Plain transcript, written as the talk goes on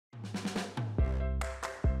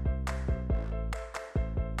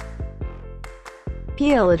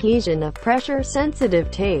Peel adhesion of pressure-sensitive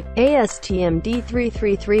tape. ASTM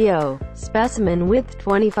D3330. Specimen width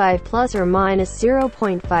 25 plus or minus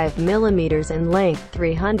 0.5 mm and length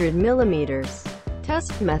 300 mm.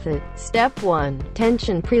 Test method. Step 1.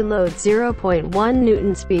 Tension preload 0.1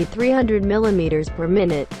 Newton, speed 300 mm per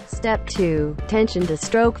minute. Step 2. Tension to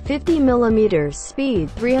stroke 50 mm, speed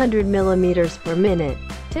 300 mm per minute.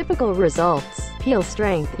 Typical results. Peel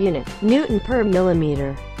strength, unit, Newton per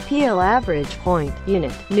millimeter. Peel average point,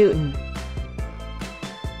 unit, Newton.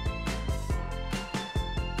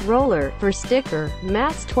 Roller, for sticker,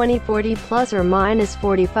 mass 2040 plus or minus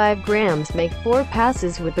 45 grams. Make 4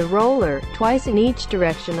 passes with the roller, twice in each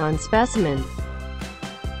direction on specimen.